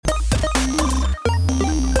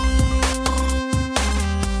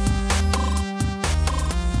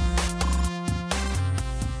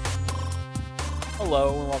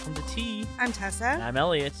welcome to Tea. I'm Tessa. And I'm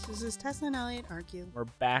Elliot. This is Tessa and Elliot Argue. We're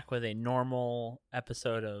back with a normal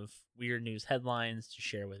episode of weird news headlines to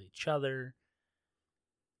share with each other.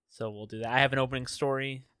 So we'll do that. I have an opening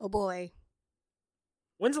story. Oh boy.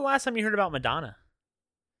 When's the last time you heard about Madonna?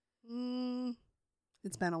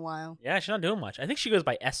 It's been a while. Yeah, she's not doing much. I think she goes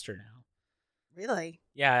by Esther now. Really?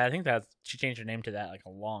 Yeah, I think she changed her name to that like a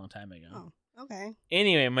long time ago. Oh, okay.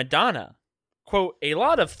 Anyway, Madonna, quote, a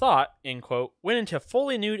lot of thought, end quote, went into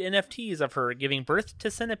fully nude NFTs of her giving birth to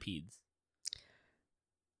centipedes.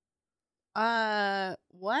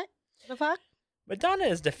 What the fuck? Madonna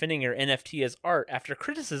is defending her NFT as art after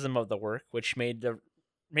criticism of the work, which made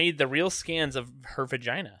the real scans of her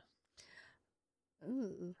vagina.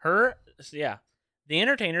 Ooh. The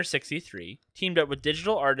entertainer 63 teamed up with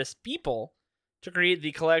digital artist Beeple to create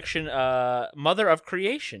the collection Mother of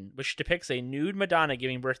Creation, which depicts a nude Madonna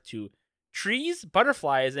giving birth to trees,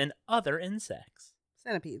 butterflies, and other insects.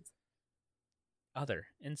 Centipedes. Other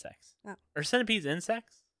insects. Oh. Are centipedes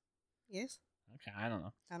insects? Yes. Okay, I don't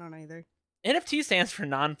know. I don't know either. NFT stands for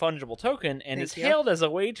non-fungible token and is Thank you. hailed as a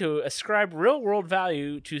way to ascribe real-world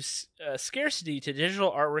value to scarcity to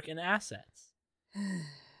digital artwork and assets.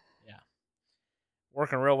 Yeah.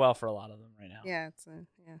 Working real well for a lot of them right now. Yeah,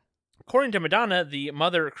 yeah. According to Madonna, the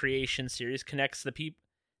Mother Creation series connects the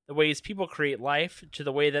ways people create life to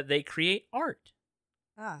the way that they create art.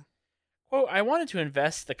 Ah. Quote, I wanted to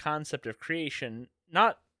invest the concept of creation,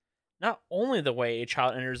 not only the way a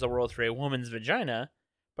child enters the world through a woman's vagina,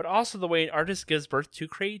 but also the way an artist gives birth to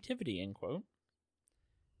creativity, end quote.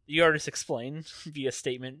 The artist explained via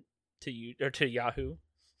statement to Yahoo.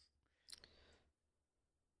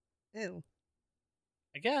 Ew.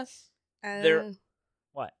 I guess. Uh,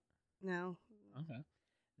 What? No. Okay.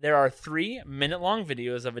 There are 3-minute-long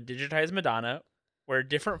videos of a digitized Madonna where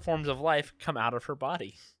different forms of life come out of her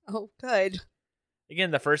body. Oh, good.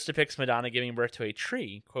 Again, the first depicts Madonna giving birth to a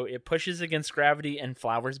tree. Quote, it pushes against gravity and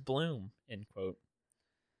flowers bloom, end quote.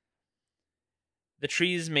 The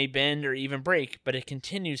trees may bend or even break, but it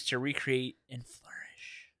continues to recreate and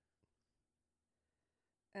flourish.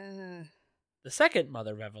 The second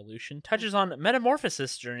Mother of Evolution touches on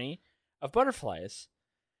metamorphosis journey of butterflies,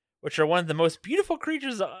 which are one of the most beautiful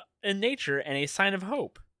creatures in nature and a sign of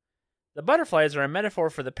hope. The butterflies are a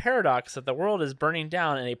metaphor for the paradox that the world is burning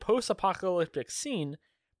down in a post-apocalyptic scene,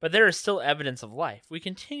 but there is still evidence of life. We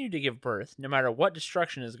continue to give birth, no matter what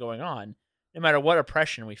destruction is going on, no matter what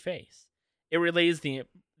oppression we face. It relays the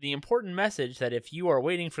important message that if you are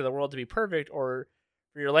waiting for the world to be perfect or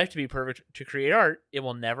for your life to be perfect to create art, it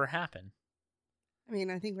will never happen. I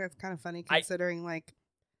mean, I think that's kind of funny considering like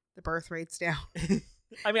the birth rate's down.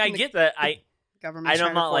 I mean, I get that. Government.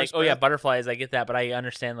 I'm not like, oh yeah, butterflies. I get that, but I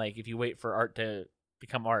understand like if you wait for art to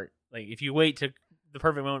become art, like if you wait to the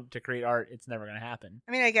perfect moment to create art, it's never gonna happen.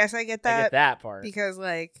 I mean, I guess I get that. I get that part because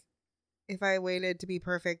like if I waited to be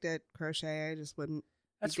perfect at crochet, I just wouldn't.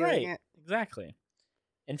 That's be doing right. it. Exactly.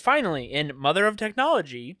 And finally, in Mother of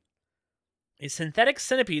Technology, a synthetic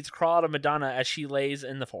centipedes crawl out of Madonna as she lays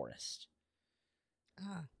in the forest.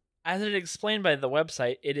 Ah. As it explained by the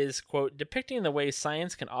website, it is, quote, depicting the way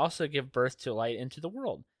science can also give birth to light into the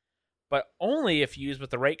world, but only if used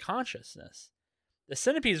with the right consciousness. The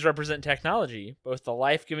centipedes represent technology, both the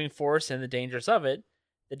life-giving force and the dangers of it,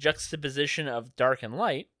 the juxtaposition of dark and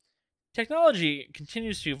light. Technology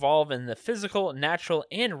continues to evolve in the physical, natural,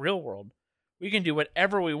 and real world. We can do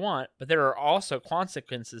whatever we want, but there are also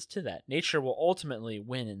consequences to that. Nature will ultimately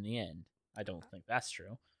win in the end. I don't think that's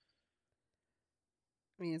true.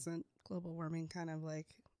 I mean, isn't global warming kind of like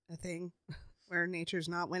a thing where nature's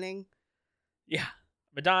not winning? Yeah.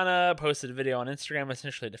 Madonna posted a video on Instagram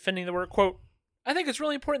essentially defending the work. Quote, I think it's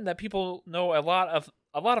really important that people know a lot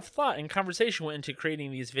of thought and conversation went into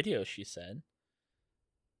creating these videos, she said.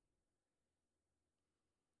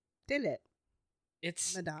 Did it?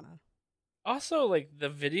 It's Madonna. Also, like,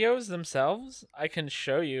 the videos themselves, I can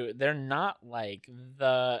show you, they're not like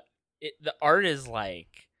the art is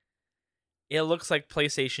like, it looks like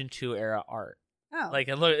PlayStation 2 era art. Oh. Like,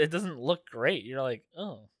 it doesn't look great. You're like,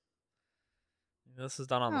 oh, this is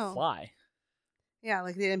done on the fly. Yeah,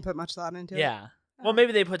 like they didn't put much thought into it. Yeah. Oh. Well,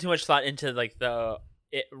 maybe they put too much thought into like the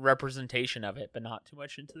representation of it, but not too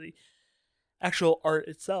much into the actual art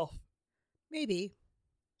itself. Maybe.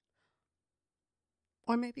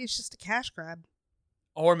 Or maybe it's just a cash grab.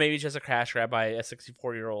 Or maybe it's just a cash grab by a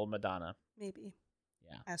 64-year-old Madonna. Maybe.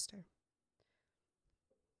 Yeah. Esther.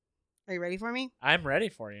 Are you ready for me? I'm ready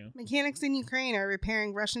for you. Mechanics in Ukraine are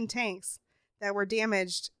repairing Russian tanks that were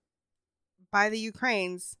damaged by the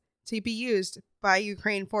Ukrainians to be used by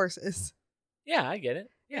Ukraine forces. Yeah, I get it.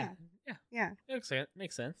 Yeah. Yeah. It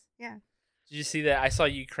makes sense. Yeah. Did you see that? I saw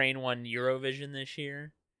Ukraine won Eurovision this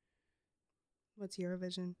year. What's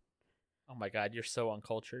Eurovision? Oh my God, you're so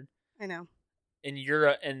uncultured. I know. In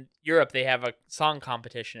Europe, they have a song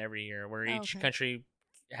competition every year where each okay. country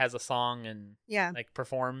has a song and Yeah. like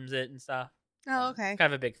performs it and stuff. Oh, Yeah, okay. It's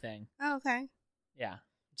kind of a big thing. Oh, okay. Yeah.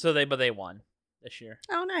 So they won this year.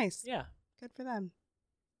 Oh, nice. Yeah. Good for them.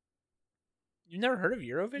 You've never heard of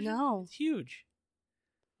Eurovision? No. It's huge.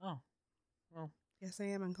 Oh. Well. Yes, I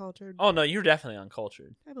am uncultured. Oh no, you're definitely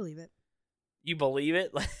uncultured. I believe it. You believe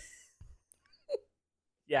it?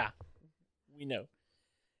 Yeah. We know.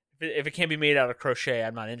 If it can't be made out of crochet,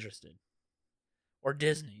 I'm not interested. Or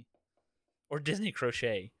Disney. Or Disney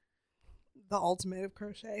crochet. The ultimate of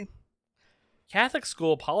crochet. Catholic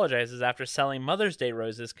school apologizes after selling Mother's Day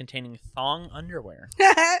roses containing thong underwear.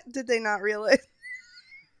 Did they not realize?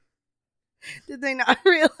 Did they not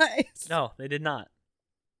realize? No, they did not.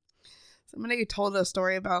 Somebody told a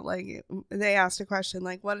story about, like, they asked a question,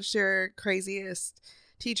 like, what is your craziest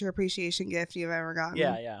teacher appreciation gift you've ever gotten?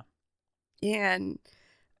 Yeah. And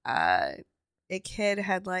a kid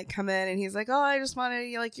had, like, come in and he's like, oh, I just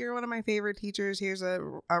wanted, like, you're one of my favorite teachers. Here's a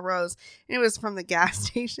rose. And it was from the gas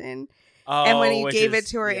station. Oh, and when he gave it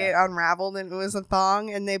to her, it unraveled and it was a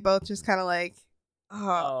thong. And they both just kind of like,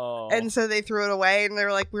 oh. And so they threw it away and they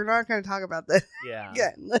were like, we're not going to talk about this Yeah.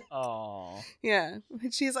 again. Oh. Yeah.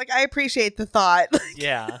 And she's like, I appreciate the thought.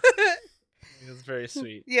 Yeah. It was very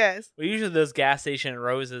sweet. Yes. Well, usually those gas station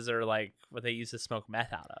roses are like what they use to smoke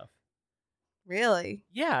meth out of. Really?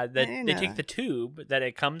 Yeah, they know take that. the tube that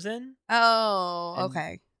it comes in. Oh, And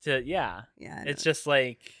okay. Yeah. Yeah. It's just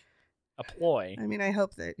like a ploy. I mean, I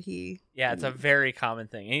hope that he. Yeah, it's a very common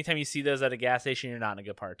thing. Anytime you see those at a gas station, you're not in a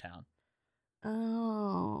good part of town.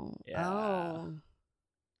 Oh. Yeah. Oh.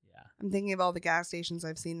 Yeah. I'm thinking of all the gas stations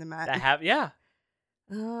I've seen them at. That have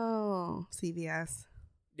Oh, CVS.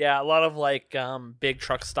 Yeah, a lot of like big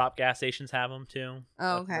truck stop gas stations have them too.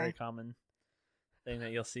 Oh, That's a very okay. common thing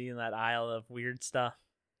that you'll see in that aisle of weird stuff.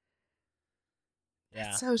 Yeah.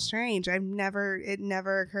 That's so strange. It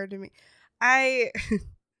never occurred to me.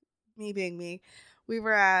 Me being me,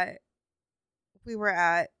 I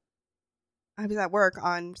was at work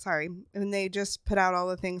and they just put out all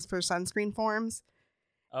the things for sunscreen forms.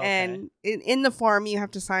 Okay. And in the form you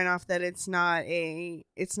have to sign off that it's not a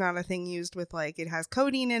thing used with, like, it has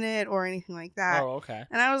codeine in it or anything like that. Oh, okay.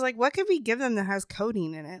 And I was like, what could we give them that has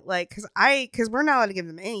codeine in it? Like, because we're not allowed to give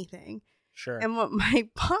them anything. Sure. And what my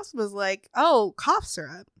boss was like, oh, cough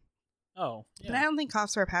syrup. Oh, But I yeah. don't think cough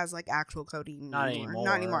syrup has, like, actual codeine Not anymore. Not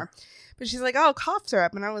anymore. anymore. But she's like, oh, cough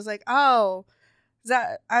syrup. And I was like, oh,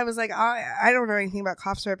 I was like, I don't know anything about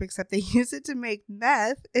cough syrup except they use it to make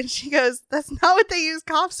meth. And she goes, that's not what they use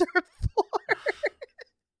cough syrup for.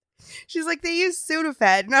 She's like, they use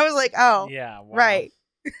Sudafed. And I was like, oh, Yeah. Wow. right.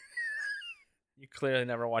 You clearly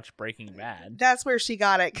never watched Breaking Bad. That's where she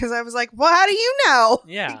got it. Because I was like, well, how do you know?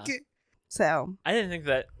 Yeah. So. I didn't think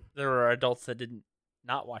that there were adults that didn't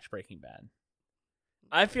not watch Breaking Bad.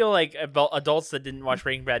 I feel like adults that didn't watch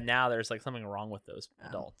Breaking Bad now, there's like something wrong with those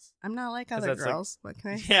adults. I'm not like 'Cause other that's like- girls. What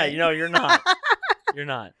can I say? Yeah, you're not. You're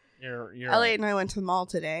not. You're Elliot right. and I went to the mall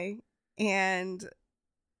today, and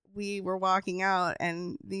we were walking out,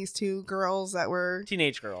 and these two girls that were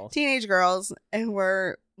Teenage girls. and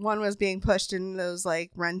one was being pushed in those,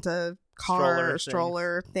 like, rent a car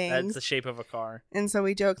stroller things. That's the shape of a car. And so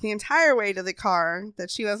we joked the entire way to the car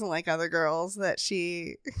that she wasn't like other girls, that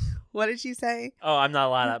she, what did she say? Oh, I'm not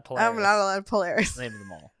allowed at Polaris. I'm not allowed at Polaris, Name of the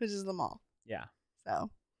mall. which is the mall. Yeah.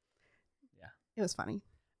 So, Yeah. it was funny.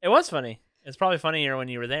 It was funny. It's probably funnier when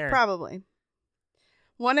you were there. Probably.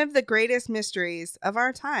 One of the greatest mysteries of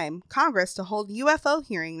our time, Congress to hold UFO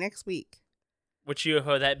hearing next week. Which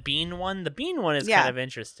UFO, that bean one? The bean one is Yeah. kind of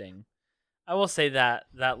interesting. I will say that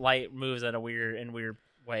light moves in weird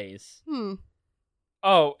ways.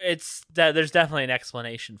 Oh, it's that there's definitely an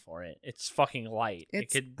explanation for it. It's fucking light.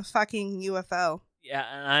 It's it could a fucking UFO. Yeah,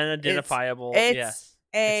 unidentifiable. It's yes.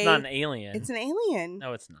 It's not an alien. It's an alien.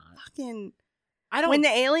 No, it's not. Fucking. I don't. When the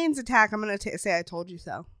aliens attack, I'm going to say I told you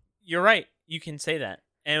so. You're right. You can say that.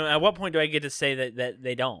 And at what point do I get to say that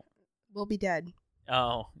they don't? We'll be dead.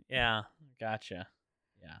 Oh, yeah. Gotcha.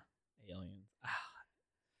 Yeah. Aliens.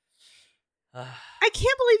 I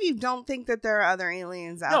can't believe you don't think that there are other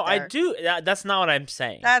aliens out No, there. I do. That's not what I'm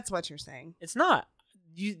saying. That's what you're saying. It's not.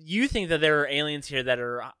 You think that there are aliens here that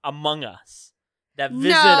are among us, that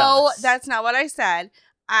visit us. No, that's not what I said.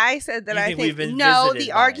 I said that You I think think we've been no. visited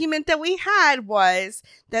The by- argument that we had was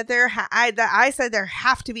that I said there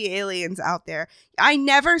have to be aliens out there. I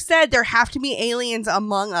never said there have to be aliens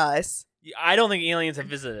among us. I don't think aliens have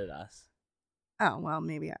visited us. Oh well,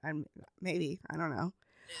 maybe I don't know.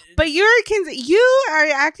 But you are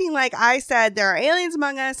acting like I said there are aliens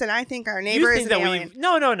among us, and I think our neighbor is an alien.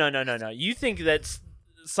 No. You think that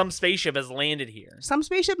some spaceship has landed here? Some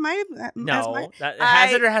spaceship might have.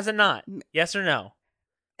 Has it or has it not? Yes or no?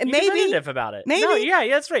 Be Maybe definitive about it. Maybe. No, yeah,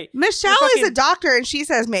 that's right. Michelle is a doctor, and she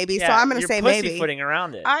says maybe, so I'm going to say maybe. Pussyfooting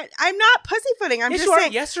around it. I'm not pussyfooting. I'm yes, just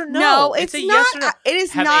saying. Yes or no? No, it's a not. Yes or no. It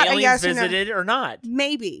is have not aliens a yes or no. visited or not?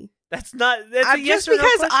 Maybe. That's not. That's a yes just or no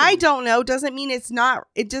because question. I don't know doesn't mean it's not.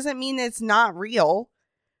 It doesn't mean it's not real.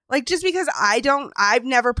 Like, just because I've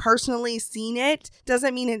never personally seen it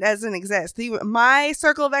doesn't mean it doesn't exist. My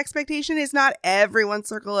circle of expectation is not everyone's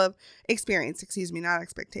circle of experience. Excuse me, not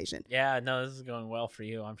expectation. Yeah, no, this is going well for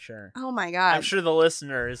you, I'm sure. Oh my God. I'm sure the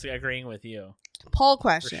listener is agreeing with you. Poll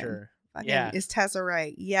question. For sure. Yeah. Is Tessa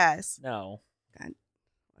right? Yes. No. God,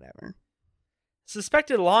 whatever.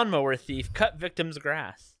 Suspected lawnmower thief cut victim's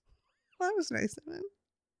grass. Well, that was nice of him.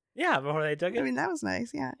 Yeah, before they took it. I mean, that was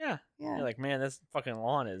nice. Yeah. Yeah. You're like, man, this fucking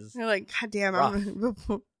lawn is. You're like, God damn.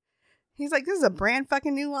 He's like, this is a brand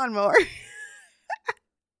fucking new lawnmower.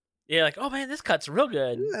 Yeah, like, oh man, this cut's real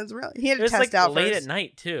good. That's real. He had to It was test like out late first. at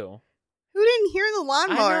night too. Who didn't hear the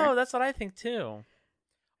lawnmower? I know, that's what I think too.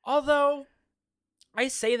 Although, I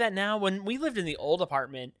say that now, when we lived in the old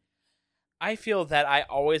apartment, I feel that I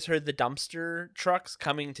always heard the dumpster trucks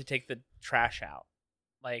coming to take the trash out,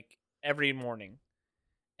 like every morning.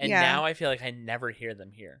 And now I feel like I never hear them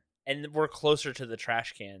here. And we're closer to the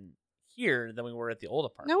trash can here than we were at the old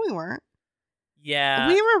apartment. No, we weren't. Yeah.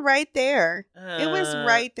 We were right there. It was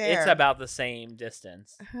right there. It's about the same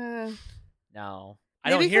distance. No. I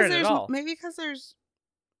don't hear it at all. Maybe because there's,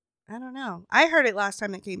 I don't know. I heard it last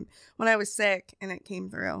time it came, when I was sick, and it came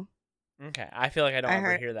through. Okay. I feel like I don't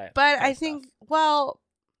ever hear that. But I think, well,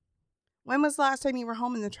 when was the last time you were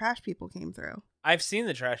home and the trash people came through? I've seen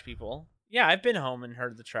the trash people. Yeah, I've been home and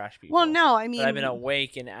heard the trash people. Well, no, I mean, but I've been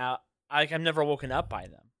awake and out. I've never woken up by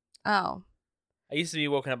them. Oh. I used to be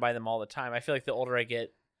woken up by them all the time. I feel like the older I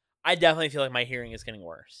get, I definitely feel like my hearing is getting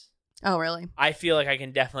worse. Oh, really? I feel like I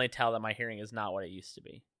can definitely tell that my hearing is not what it used to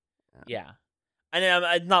be. Oh. Yeah. And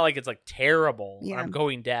it's not like it's like terrible. Yeah. I'm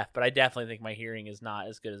going deaf, but I definitely think my hearing is not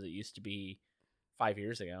as good as it used to be 5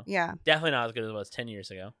 years ago. Yeah. Definitely not as good as it was 10 years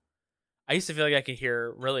ago. I used to feel like I could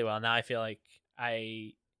hear really well. Now I feel like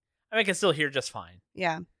I can still hear just fine.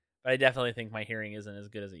 Yeah. But I definitely think my hearing isn't as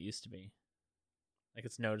good as it used to be. Like,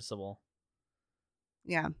 it's noticeable.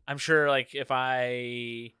 Yeah. I'm sure, like, if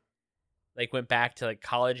I, like, went back to, like,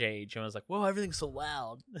 college age and was like, whoa, everything's so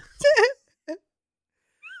loud.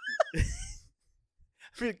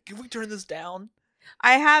 Can we turn this down?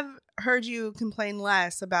 I have heard you complain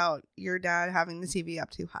less about your dad having the TV up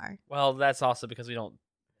too high. Well, that's also because we don't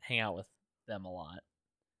hang out with them a lot.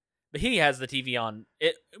 But he has the TV on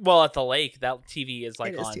it. Well, at the lake, that TV is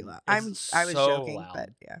like on. Too loud. I was so joking, loud. But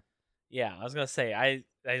yeah. Yeah, I was gonna say I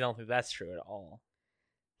don't think that's true at all.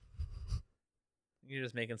 You're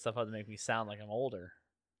just making stuff up to make me sound like I'm older.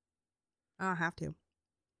 I don't have to.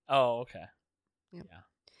 Oh, okay. Yep.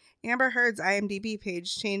 Yeah. Amber Heard's IMDb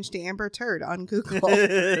page changed to Amber Turd on Google.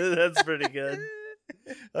 That's pretty good.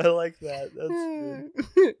 I like that.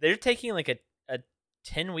 That's good. They're taking like a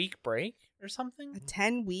 10-week break or something. A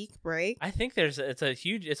 10-week break? I think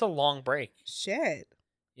it's a long break. Shit.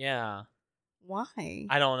 Yeah. Why?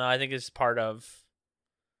 I don't know. I think it's part of.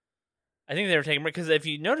 I think they were taking break because if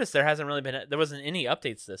you notice, there wasn't any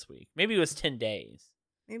updates this week. Maybe it was 10 days.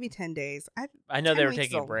 Maybe 10 days. I know they were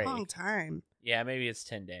taking a break. Long time. Yeah, maybe it's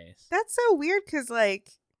 10 days. That's so weird because,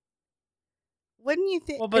 like, wouldn't you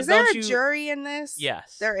think? Well, is there a jury in this?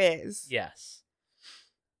 Yes, there is. Yes.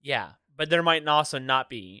 Yeah, but there might also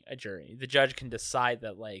not be a jury. The judge can decide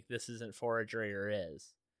that, like, this isn't for a jury or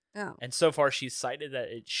is. Oh. And so far, she's cited that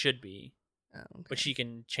it should be. Oh, okay. But she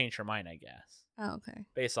can change her mind, I guess. Oh, okay.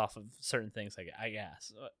 Based off of certain things, I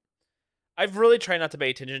guess. I've really tried not to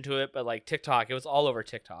pay attention to it, but like TikTok, it was all over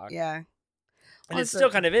TikTok. Yeah. And it still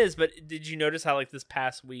kind of is, but did you notice how, like, this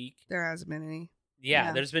past week... There hasn't been any.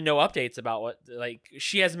 Yeah, there's been no updates about what, like,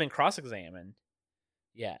 she hasn't been cross-examined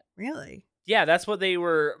yet. Really? Yeah, that's what they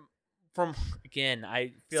were... From, again,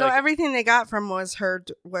 I feel so like... everything they got from was her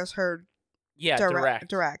yeah,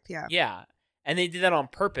 direct, yeah. Yeah, and they did that on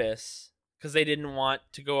purpose because they didn't want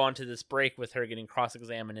to go on to this break with her getting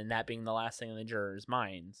cross-examined and that being the last thing in the jurors'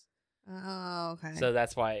 minds. Oh, okay. So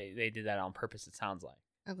that's why they did that on purpose, it sounds like.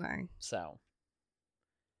 Okay. So.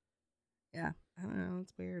 Yeah, I don't know,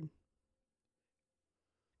 it's weird.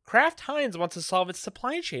 Kraft Heinz wants to solve its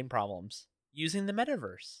supply chain problems using the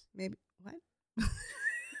metaverse. Maybe, what?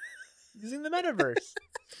 Using the metaverse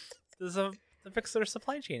to fix their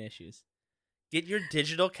supply chain issues. Get your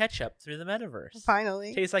digital ketchup through the metaverse.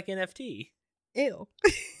 Finally. Tastes like NFT. Ew.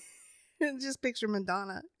 Just picture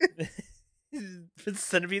Madonna.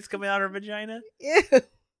 Centipedes coming out of her vagina. Ew.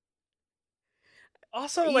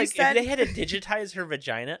 Also, You like, said- if they had to digitize her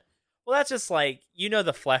vagina, well, that's just like, you know,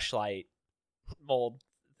 the Fleshlight mold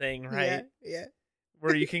thing, right? Yeah.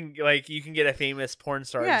 Where you can get a famous porn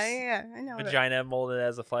star's Yeah. I know. vagina molded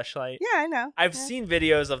as a fleshlight. Yeah, I know. I've Yeah. seen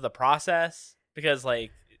videos of the process because,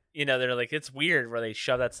 like, you know, they're like, it's weird where they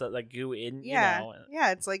shove that stuff, like goo in. Yeah. You know?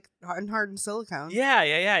 Yeah, it's like hardened silicone. Yeah.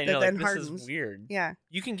 You That know, like, then this hardens. is weird. Yeah.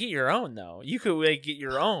 You can get your own though. You could like get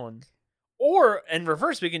your own, or in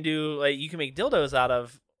reverse, we can do like you can make dildos out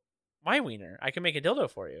of my wiener. I can make a dildo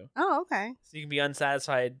for you, Oh, okay. so you can be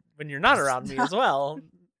unsatisfied when you're not around me as well.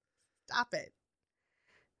 Stop it.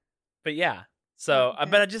 But yeah, so Okay.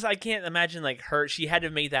 but I can't imagine like her. She had to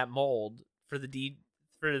make that mold for the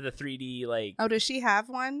 3D like. Oh, does she have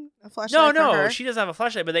one? A flashlight? No, for her? she doesn't have a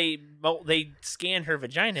flashlight, but they scanned her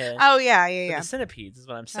vagina. Oh yeah. for the centipedes is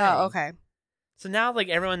what I'm saying. Oh, okay. So now like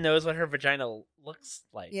everyone knows what her vagina looks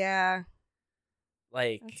like. Yeah,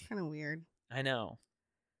 Like that's kind of weird. I know.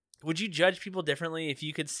 Would you judge people differently if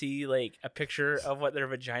you could see like a picture of what their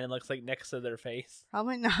vagina looks like next to their face?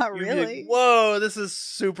 Probably not You'd be like, really. whoa, this is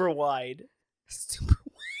super wide. Super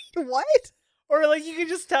wide. What? Or like you could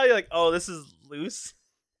just tell you're like, oh, this is loose.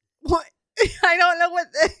 What? I don't know what.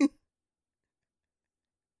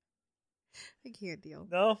 I can't deal.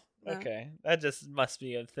 No? No. Okay. That just must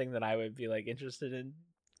be a thing that I would be like interested in.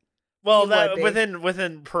 Well, You that would be.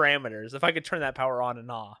 within parameters. If I could turn that power on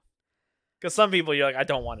and off. Because some people you're like, I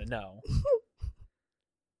don't want to know.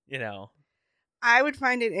 You know. I would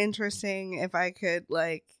find it interesting if I could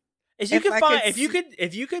like. If you If could I find could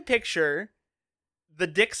if you could picture the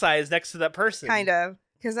dick size next to that person. Kind of,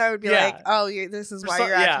 because I would be Yeah. like, "Oh, this is For why some-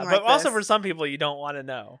 you're acting but like also this." for some people you don't want to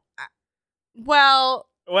know. Well,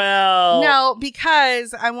 Well, no,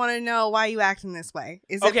 because I want to know why you acting this way.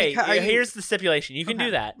 Is Okay, it because here's the stipulation. You can Okay.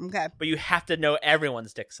 do that, Okay, but you have to know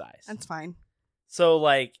everyone's dick size. that's fine. So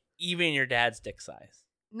like even your dad's dick size.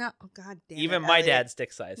 No, oh, god damn Even it, my Elliot. dad's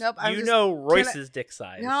dick size. Nope, I'm you just- know Royce's dick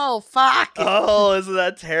size. No, fuck. Oh, isn't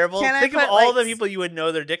that terrible? Can I Think of put, all like, the people you would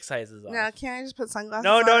know their dick sizes are. No, can't I just put sunglasses?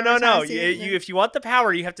 No. on every time I You, see it? if you want the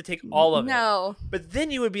power, you have to take all of it. No, But then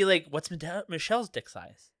you would be like, "What's Michelle's dick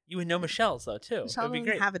size?" You would know Michelle's though too. Michelle It'd be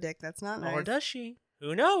doesn't great. have a dick. That's not nice. Or does she?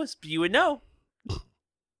 Who knows? But you would know.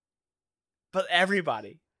 But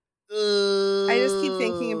everybody. I just keep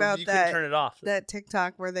thinking about you that- couldn't turn it off. That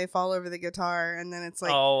TikTok where they fall over the guitar and then it's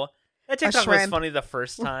like oh, that TikTok was shrimp. funny the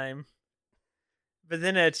first time, but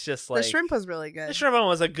then it's just like the shrimp was really good. The shrimp one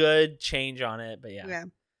was a good change on it, but yeah. Yeah.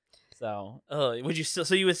 So, would you still?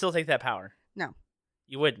 So you would still take that power? No.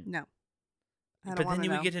 You wouldn't. No. I don't But then wanna you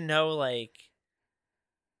would know. get to know like.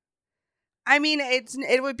 I mean,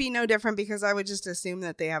 it would be no different because I would just assume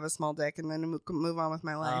that they have a small dick and then move on with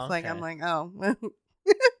my life. Like I'm okay. like, oh,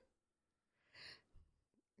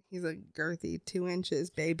 he's a girthy 2 inches,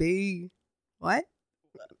 baby. What?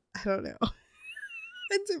 I don't know.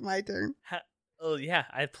 It's my turn. Oh yeah,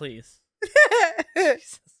 please. Jesus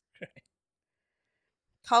Christ.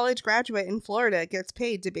 College graduate in Florida gets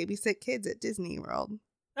paid to babysit kids at Disney World.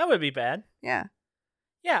 That would be bad. Yeah.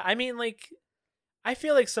 Yeah, I mean, like, I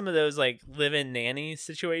feel like some of those like live-in nanny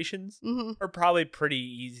situations hmm are probably pretty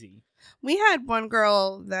easy. We had one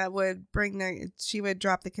girl that would she would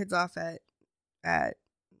drop the kids off at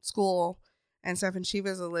school and stuff, and she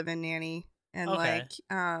was a live-in nanny, and Okay.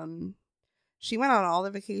 she went on all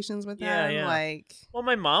the vacations with Yeah, them. yeah. Like, Well,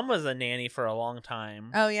 my mom was a nanny for a long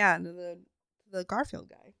time. oh yeah, the Garfield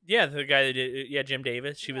guy. Yeah, the guy that did, Jim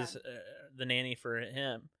Davis. She Yeah. was the nanny for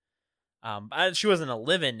him. She wasn't a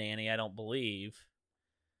live-in nanny, I don't believe.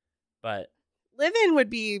 But Live-in would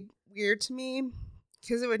be weird to me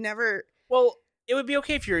because it would never. well, it would be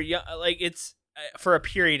okay if you're young, like it's for a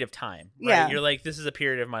period of time. Right? Yeah. You're like, this is a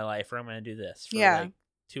period of my life where I'm going to do this for Yeah. like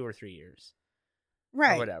 2 or 3 years.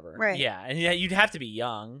 Right. Or whatever. right. Yeah, and yeah, you'd have to be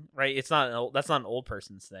young, right? It's not that's not an old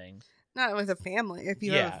person's thing. Not with a family. If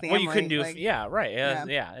you yeah. have a family, Well, you couldn't do. like, Yeah, right. Yeah.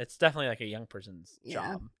 Yeah, it's definitely like a young person's yeah,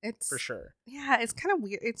 job it's for sure. Yeah, it's kind of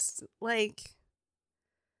weird. It's like,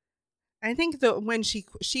 I think when she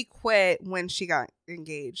quit when she got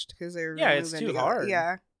engaged because they were Yeah, it's moving too together. hard.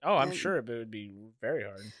 Yeah, Oh, I'm And- sure it would be very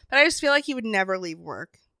hard. but I just feel like you would never leave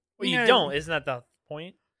work. Well, You you know- don't. Isn't that the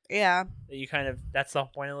point? Yeah, That you kind of that's the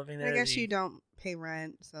point of living there. I is guess you don't pay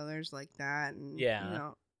rent, so there's like that. And, Yeah. you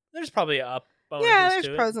know, There's probably up. Bonuses yeah, there's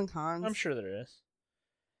to it. pros and cons. I'm sure there is.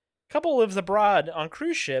 Couple lives abroad on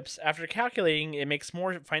cruise ships. After calculating, it makes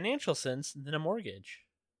more financial sense than a mortgage.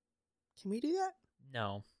 Can we do that?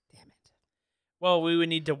 No. Damn it. Well, we would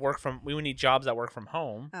need jobs that work from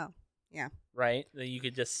home. Oh, Yeah. Right? That you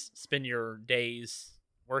could just spend your days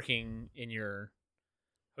working in your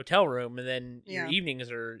hotel room, and then your Yeah.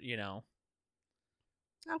 evenings are, you know.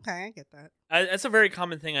 Okay, I get that. That's a very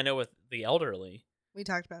common thing I know with the elderly. We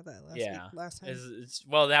talked about that last time.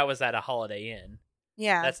 Well, that was at a Holiday Inn.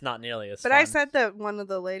 Yeah. That's not nearly as But fun. I said that one of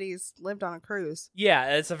the ladies lived on a cruise.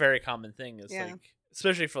 Yeah, it's a very common thing. It's Yeah. like,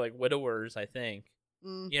 especially for like widowers, I think.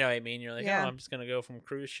 Mm. You know what I mean? You're like, Yeah. oh, I'm just gonna go from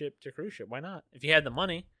cruise ship to cruise ship. Why not? If you had the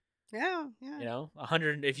money, Yeah, yeah. you know,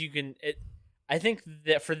 100. If you can, I think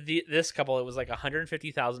that for this couple, it was like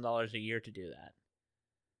 $150,000 a year to do that.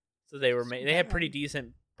 So they were they had pretty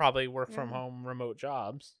decent, probably work from home remote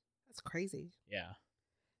jobs. That's crazy. Yeah.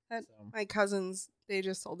 My cousins, they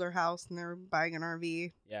just sold their house and they're buying an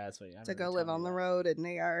RV. Yeah, that's what to go live on the road, and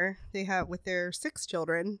they have with their 6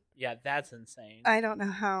 children. Yeah, that's insane. I don't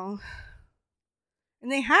know how.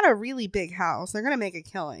 And they had a really big house. They're gonna make a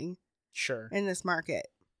killing. Sure. In this market.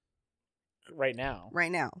 Right now.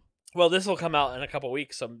 Well, this will come out in a couple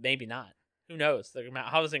weeks, so maybe not. Who knows? The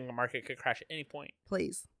housing market could crash at any point.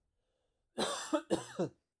 Please.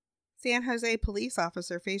 San Jose police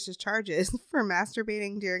officer faces charges for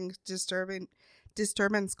masturbating during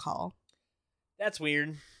disturbance call. That's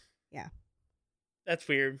weird. Yeah. That's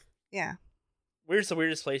weird. Yeah. Where's the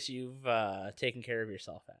weirdest place you've taken care of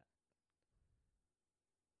yourself at?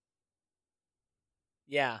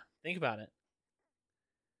 Yeah, think about it.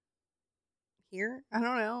 Here? I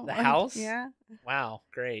don't know. The house? Yeah. Wow,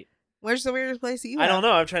 great. Where's the weirdest place you I don't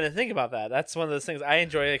know. I'm trying to think about that. That's one of those things I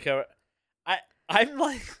enjoy. Like, I'm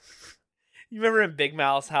like, you remember in Big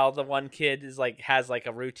Mouth how the one kid is like has like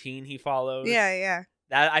a routine he follows? Yeah.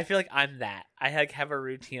 That I feel like I'm that. I like have a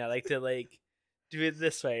routine. I like to like do it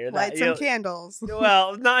this way or that. Light some candles.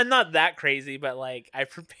 Well, not that crazy, but like I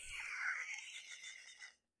prepare.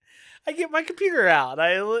 I get my computer out.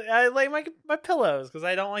 I lay my pillows because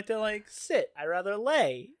I don't like to like sit. I rather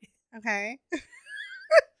lay. Okay.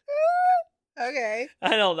 Okay.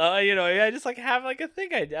 I don't know. You know, I just like have like a thing.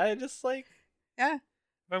 I just like, yeah.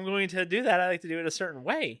 If I'm going to do that, I like to do it a certain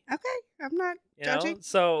way. Okay, I'm not judging. Know?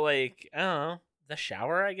 So like, I don't know, the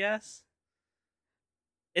shower. I guess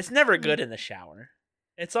it's never good in the shower.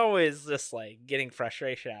 It's always just like getting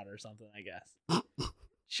frustration out or something. I guess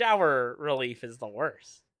shower relief is the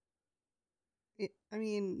worst. I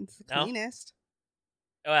mean, it's the cleanest.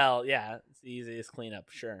 Well, yeah, it's the easiest cleanup,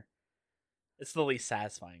 sure. It's the least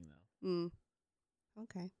satisfying, though.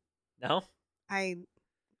 Okay. No? I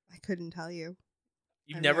couldn't tell you.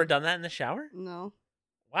 You've never done that in the shower? No.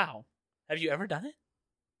 Wow. Have you ever done it?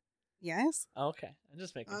 Yes. Oh, okay. I'm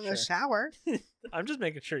just making sure. On the shower. I'm just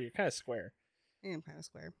making sure. You're kind of square. I am kind of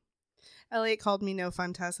square. Elliot called me no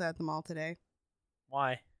fun Tessa at the mall today.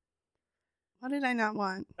 Why? What did I not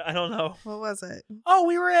want? I don't know. What was it? Oh,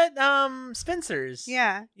 we were at Spencer's.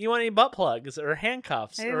 Yeah. You want any butt plugs or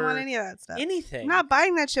handcuffs? I didn't want any of that stuff. Anything. I'm not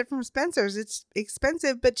buying that shit from Spencer's. It's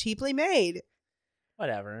expensive but cheaply made.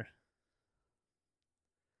 Whatever.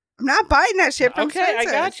 I'm not buying that shit from Spencer's. Okay, I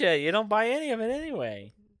gotcha. You don't buy any of it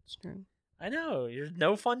anyway. It's true. I know. You're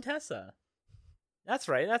no fun Tessa. That's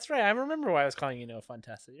right. I remember why I was calling you no fun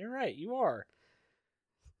Tessa. You're right. You are.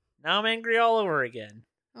 Now I'm angry all over again.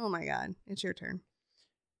 Oh my god. It's your turn.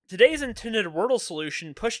 Today's intended Wordle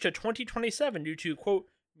solution pushed to 2027 due to, quote,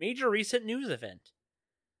 major recent news event.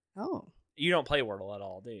 Oh. You don't play Wordle at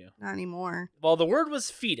all, do you? Not anymore. Well, the word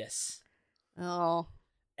was fetus. Oh.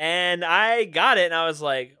 And I got it, and I was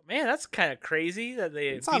like, man, that's kind of crazy that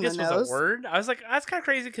the fetus was a word. I was like, that's kind of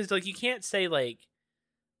crazy because like you can't say like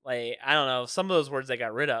I don't know, some of those words they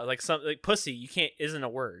got rid of, like pussy, isn't a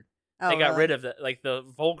word. Oh, they got rid of the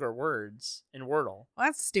vulgar words in Wordle. Well,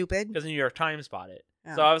 that's stupid. Because the New York Times bought it.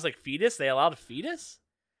 Oh. So I was like, fetus? They allowed a fetus?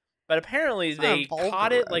 But apparently they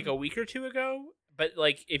caught it like a week or two ago. But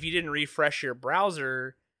like if you didn't refresh your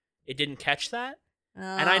browser, it didn't catch that. Oh.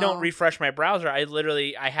 And I don't refresh my browser.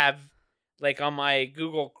 I have like on my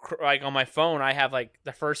Google, like on my phone, I have like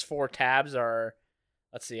the first 4 tabs are,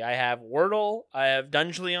 let's see, I have Wordle, I have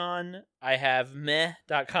Dungeon, I have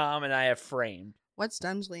meh.com, and I have Framed. What's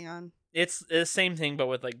Dungeon? It's the same thing, but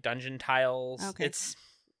with like dungeon tiles. Okay.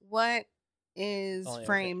 What is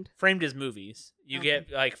Framed? Okay. Framed is movies. You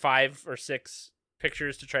get like 5 or 6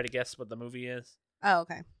 pictures to try to guess what the movie is. Oh,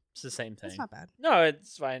 okay. It's the same thing. That's not bad. No,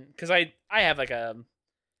 it's fine because I have like a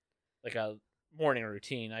morning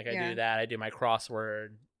routine. Like I do that. I do my crossword.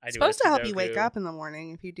 It's supposed to help you wake up in the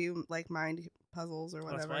morning if you do like mind puzzles or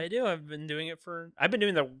whatever. That's what I do. I've been doing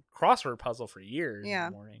the crossword puzzle for years in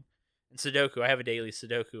the morning. And Sudoku. I have a daily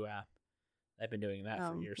Sudoku app. I've been doing that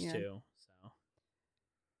for years too. So,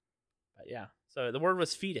 but yeah. So the word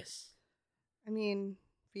was fetus. I mean,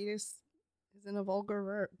 fetus. isn't a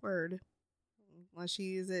vulgar word. Unless you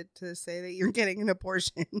use it to say that you're getting an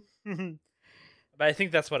abortion. But I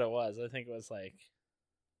think that's what it was. I think it was like,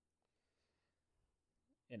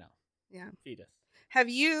 Yeah. fetus. Have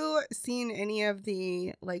you seen any of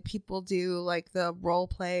the, like, people do, like, the role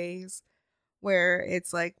plays where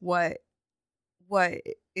it's like what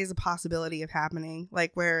is a possibility of happening?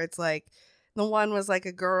 Like, where it's like the one was like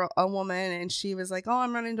a woman, and she was like, "Oh,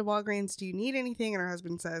 I'm running to Walgreens. Do you need anything?" And her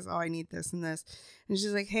husband says, "Oh, I need this and this." And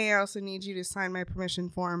she's like, "Hey, I also need you to sign my permission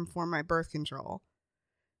form for my birth control."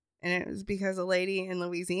 And it was because a lady in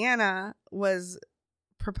Louisiana was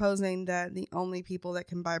proposing that the only people that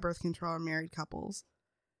can buy birth control are married couples.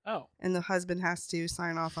 Oh, And the husband has to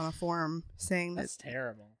sign off on a form saying that's that,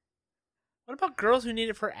 terrible. What about girls who need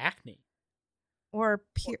it for acne? or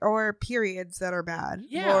periods that are bad.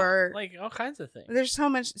 Yeah, Or like all kinds of things. there's so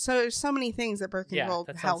many things that birth control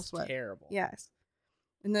that helps sounds with. terrible. Yes.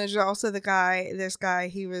 And there's also this guy,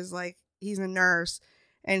 he was like, he's a nurse,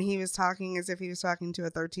 and he was talking as if he was talking to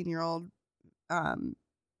a 13-year-old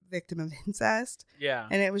victim of incest. Yeah.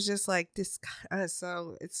 And it was just like, it's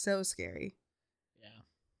so scary. Yeah.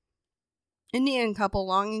 Indian couple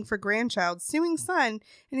longing for grandchild suing son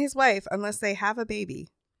and his wife unless they have a baby.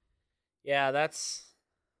 Yeah, that's...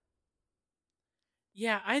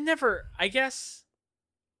 Yeah, I guess...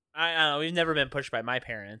 I don't know, we've never been pushed by my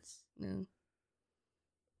parents. No.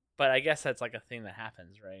 But I guess that's like a thing that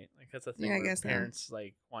happens, right? Like that's a thing Yeah, I where guess so. parents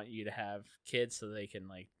like want you to have kids so they can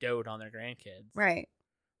like dote on their grandkids. Right.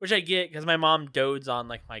 Which I get because my mom dotes on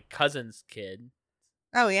like my cousin's kid.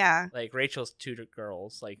 Oh, yeah. Like Rachel's two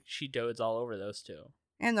girls. Like she dotes all over those two.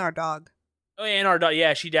 And our dog. Oh, and our dog.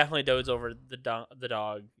 Yeah, she definitely dotes over the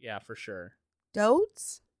dog. Yeah, for sure.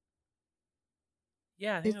 Dotes?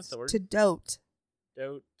 Yeah, I think that's the word. To dote.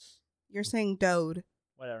 Dote. You're saying dode.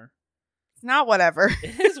 Whatever. It's not whatever.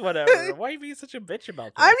 It is whatever. Why are you being such a bitch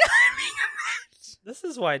about this? I'm not being a bitch. This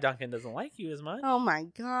is why Duncan doesn't like you as much. Oh my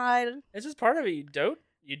god. It's just part of it. You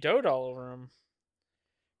dote all over him.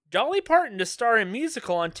 Dolly Parton to star in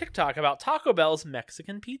musical on TikTok about Taco Bell's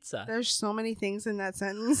Mexican pizza. There's so many things in that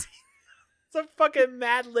sentence. It's a fucking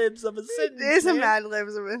Mad Libs of a sentence. It is a man. Mad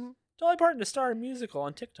Libs of it. Dolly Parton to star in musical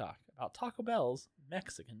on TikTok about Taco Bell's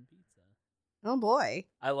Mexican pizza. Oh boy.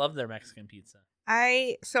 I love their Mexican pizza.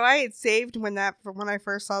 I had saved when I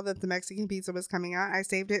first saw that the Mexican pizza was coming out. I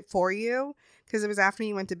saved it for you because it was after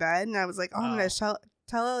you went to bed, and I was like, "Oh, I'm gonna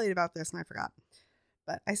tell Elliot about this," and I forgot.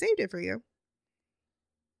 But I saved it for you.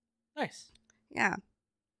 Nice. Yeah.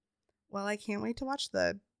 Well, I can't wait to watch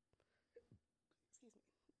the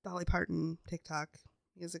Dolly Parton TikTok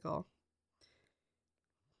musical.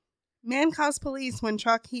 Man calls police when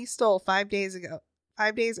truck he stole 5 days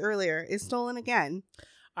earlier is stolen again.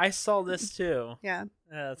 I saw this too. Yeah.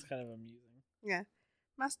 That's kind of amusing. Yeah.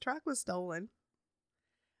 My truck was stolen.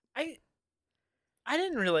 I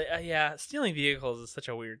didn't really. Stealing vehicles is such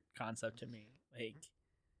a weird concept to me. Like,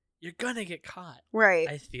 you're gonna get caught. Right.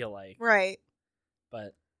 I feel like. Right.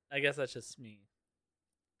 But I guess that's just me.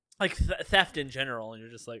 Like theft in general, and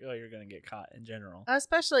you're just like, oh, you're gonna get caught in general.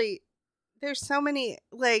 Especially, there's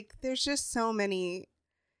just so many.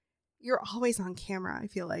 You're always on camera. I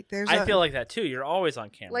feel like I feel like that too. You're always on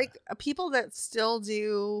camera. Like people that still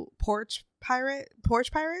do porch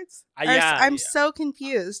pirates. I'm so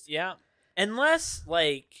confused. Yeah, unless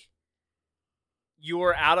like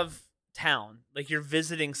you're out of town, like you're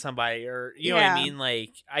visiting somebody, or you know what I mean.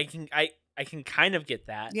 Like I can kind of get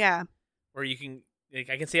that. Yeah, where you can. Like,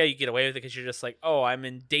 I can see how you get away with it because you're just like, oh, I'm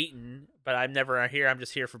in Dayton, but I'm never here. I'm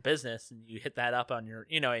just here for business, and you hit that up on your,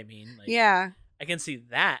 you know what I mean? Like, yeah. I can see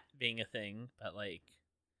that being a thing, but like,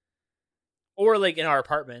 or like in our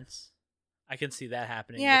apartments, I can see that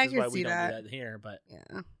happening. Yeah, which is why we don't do that here. But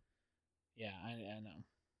yeah, I know.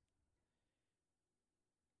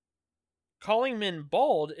 Calling men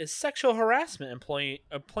bald is sexual harassment.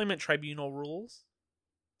 Employment tribunal rules.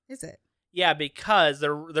 Is it? Yeah, because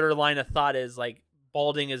their line of thought is like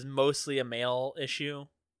balding is mostly a male issue.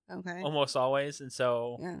 Okay. Almost always, and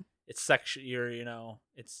so it's sexual. You're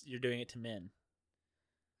doing it to men.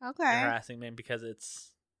 Okay. You're harassing men because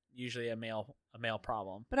it's usually a male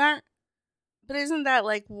problem. But isn't that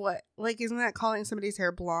like what? Like, isn't that calling somebody's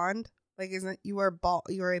hair blonde? Like, isn't you are bald?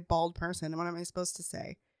 You are a bald person. What am I supposed to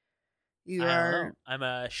say? You are.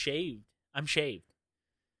 I'm shaved. I'm shaved.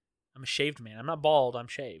 I'm a shaved man. I'm not bald. I'm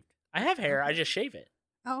shaved. I have hair. I just shave it.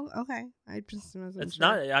 Oh, okay. I just wasn't It's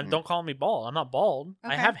sure. not. Don't call me bald. I'm not bald.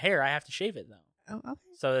 Okay. I have hair. I have to shave it though. Oh, okay.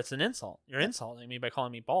 So it's an insult. You're insulting me by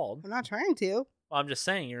calling me bald. I'm not trying to. Well, I'm just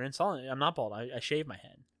saying you're insulting. I'm not bald. I shave my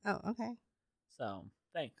head. Oh, okay. So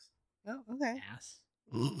thanks. Oh, okay. Ass.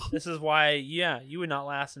 This is why, you would not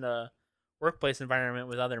last in a workplace environment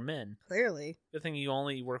with other men. Clearly. Good thing you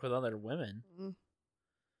only work with other women. Mm.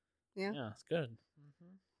 Yeah. Yeah, it's good.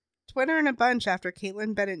 Mm-hmm. Twitter in a bunch after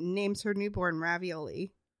Caitlyn Bennett names her newborn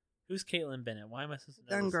Ravioli. Who's Caitlyn Bennett? Why am I supposed to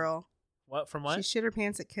know Young this? girl. What? From what? She shit her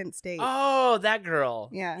pants at Kent State. Oh, that girl.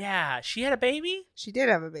 Yeah. Yeah. She had a baby? She did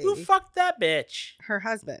have a baby. Who fucked that bitch? Her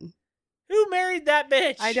husband. Who married that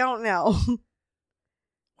bitch? I don't know.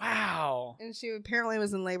 Wow. And she apparently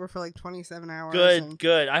was in labor for like 27 hours. Good, and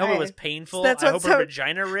good. I hope it was painful. That's I what hope her so-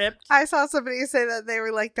 vagina ripped. I saw somebody say that they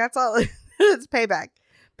were like, that's all. It's payback.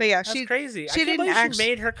 But yeah, That's she crazy. she I can't didn't believe actually- she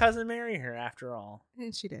made her cousin marry her after all.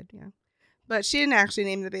 And she did, yeah. But she didn't actually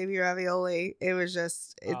name the baby Ravioli. It was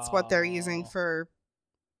just, it's what they're using Oh. for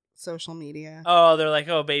social media. Oh, they're like,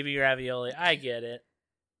 oh, baby ravioli. I get it.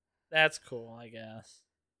 That's cool, I guess.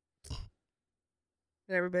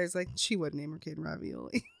 And everybody's like, she would name her kid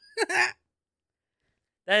Ravioli.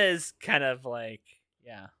 That is kind of like,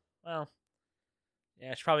 yeah. Well,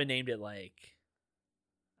 yeah, she probably named it like,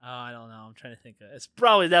 oh, I don't know. I'm trying to think of it's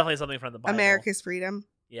probably definitely something from the Bible. America's Freedom.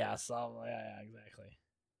 Yeah, so yeah, exactly.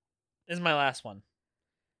 This is my last one.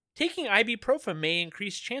 Taking ibuprofen may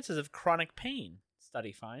increase chances of chronic pain,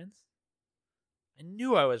 study finds. I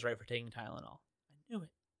knew I was right for taking Tylenol. I knew it.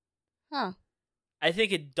 Huh. I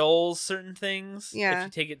think it dulls certain things Yeah. if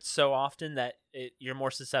you take it so often that you're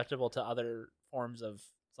more susceptible to other forms of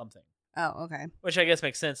something. Oh, okay. Which I guess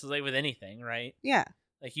makes sense, like with anything, right? Yeah,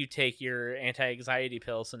 Like you take your anti-anxiety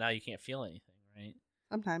pill, so now you can't feel anything, right?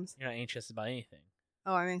 sometimes. You're not anxious about anything.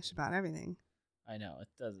 Oh, I'm anxious about everything. I know it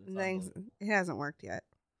doesn't. Things, it hasn't worked yet.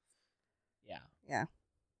 Yeah. Yeah.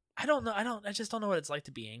 I don't know. I just don't know what it's like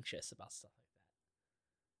to be anxious about stuff like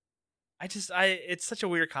that. It's such a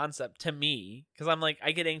weird concept to me because I'm like,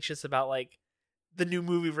 I get anxious about like the new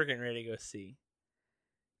movie we're getting ready to go see.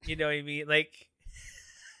 You know what I mean? Like,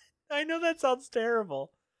 I know that sounds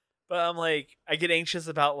terrible, but I'm like, I get anxious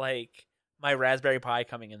about like my Raspberry Pi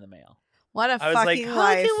coming in the mail. What a I was like, fucking I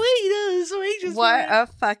life. can't wait. I'm so anxious. What for it. a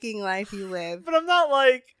fucking life you live. But I'm not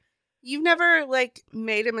like. You've never like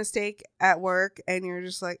made a mistake at work and you're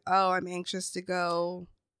just like, oh, I'm anxious to go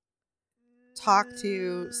talk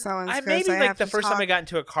to someone. Maybe like the first time I got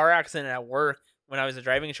into a car accident at work when I was a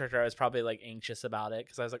driving instructor, I was probably like anxious about it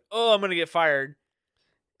because I was like, oh, I'm gonna get fired.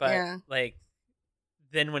 But Yeah. like,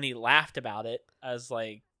 then when he laughed about it, I was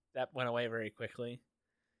like, that went away very quickly.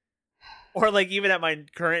 Or like even at my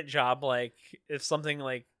current job, like if something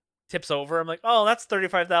like tips over, I'm like, oh, that's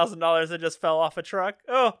 $35,000 that just fell off a truck.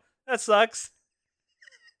 Oh, that sucks.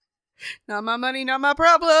 Not my money, not my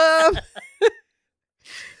problem.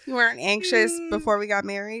 You weren't anxious before we got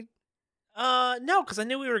married? No, because I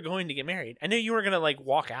knew we were going to get married. I knew you were gonna like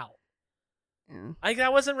walk out. Yeah. I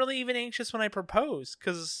wasn't really even anxious when I proposed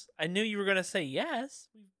because I knew you were gonna say yes.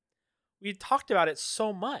 We talked about it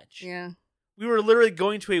so much. Yeah. We were literally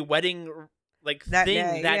going to a wedding like That thing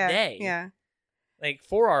day. that yeah. day. Yeah. Like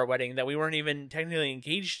for our wedding that we weren't even technically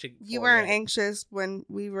engaged to. You for weren't yet. anxious when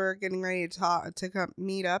we were getting ready to talk to come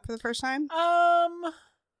meet up for the first time?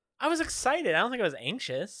 I was excited. I don't think I was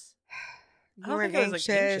anxious. You I don't weren't think I was,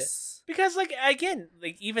 like, anxious. Because like again,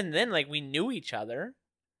 like even then, like we knew each other.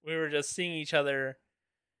 We were just seeing each other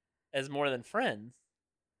as more than friends.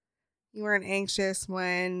 You weren't anxious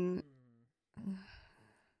when.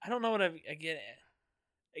 I don't know what I get.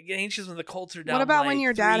 I get anxious when the Colts are down. What about when like,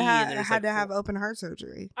 your dad 3 had and there's, had like, to have 4. open heart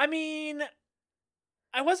surgery? I mean,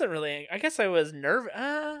 I wasn't really. I guess I was nervous.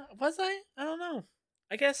 Was I? I don't know.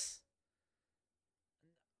 I guess.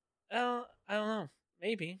 I don't know.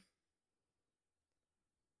 Maybe.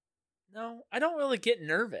 No, I don't really get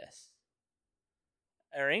nervous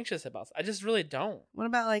or anxious about. I just really don't. What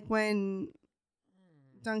about like when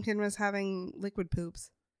Duncan was having liquid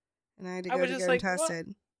poops, and I had to I go was to just get him like, what?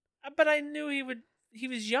 tested? But I knew he would. He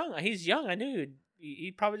was young. He's young. I knew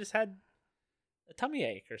he probably just had a tummy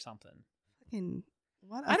ache or something. Fucking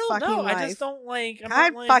what a I don't fucking know. life. I just don't like. I'm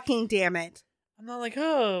God not like, fucking damn it! I'm not like,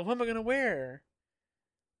 oh, what am I gonna wear?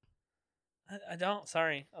 I don't.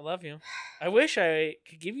 Sorry. I love you. I wish I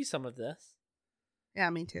could give you some of this. Yeah,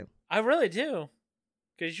 me too. I really do.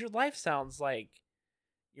 Because your life sounds like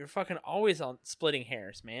you're fucking always on splitting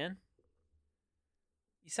hairs, man.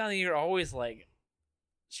 You sound like you're always like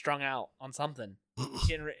strung out on something.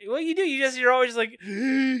 What you do? You're always just like. I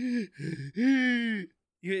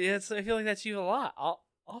feel like that's you a lot.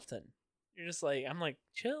 Often. You're just like, I'm like,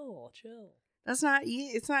 chill. That's not.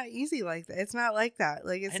 It's not easy like that. It's not like that.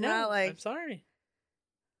 Like it's I know. not like I'm sorry.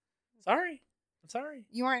 I'm sorry.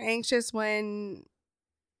 you weren't anxious when,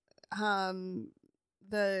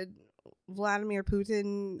 the Vladimir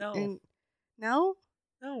Putin. No. No.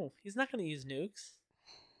 No, he's not going to use nukes.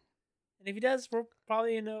 And if he does, we're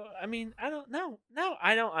probably I mean, I don't know. No,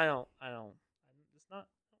 I don't. It's not.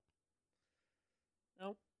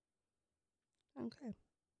 No. Okay.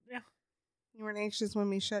 Yeah. You weren't anxious when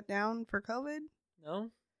we shut down for COVID?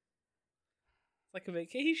 No. It's like a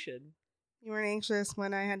vacation. You weren't anxious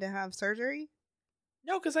when I had to have surgery?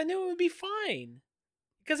 No, because I knew it would be fine.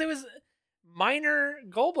 Because it was minor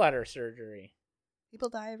gallbladder surgery. People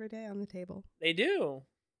die every day on the table. They do.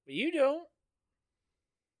 But you don't.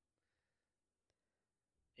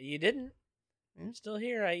 You didn't. I'm still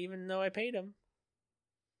here, even though I paid him.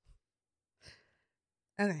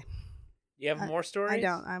 Okay. You have more stories? I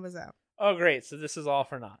don't. I was out. Oh, great. So this is all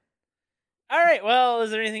for naught. All right. Well, is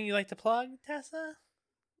there anything you'd like to plug, Tessa?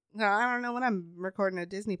 No, I don't know when I'm recording a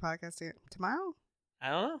Disney podcast here. Tomorrow? I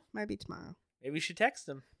don't know. Might be tomorrow. Maybe we should text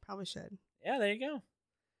him. Probably should. Yeah, there you go.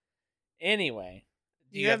 Anyway.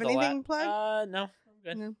 Do you have anything to plug? No. I'm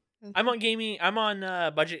good. No. Okay. I'm on gaming. I'm on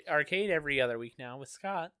Budget Arcade every other week now with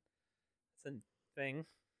Scott. It's a thing.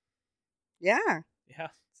 Yeah. Yeah.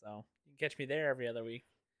 So you can catch me there every other week.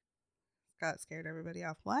 Scott scared everybody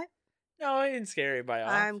off. What? No, I didn't scare everybody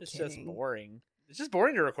off. It's just boring. It's just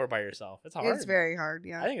boring to record by yourself. It's hard. It's very hard,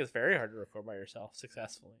 yeah. I think it's very hard to record by yourself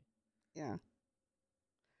successfully. Yeah.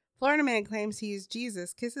 Florida man claims he used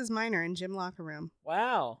Jesus, kisses minor in gym locker room.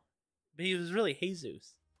 Wow. But he was really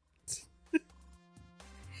Jesus.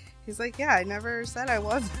 He's like, yeah, I never said I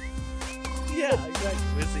was. Yeah, exactly.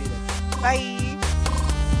 We'll see you next time. Bye.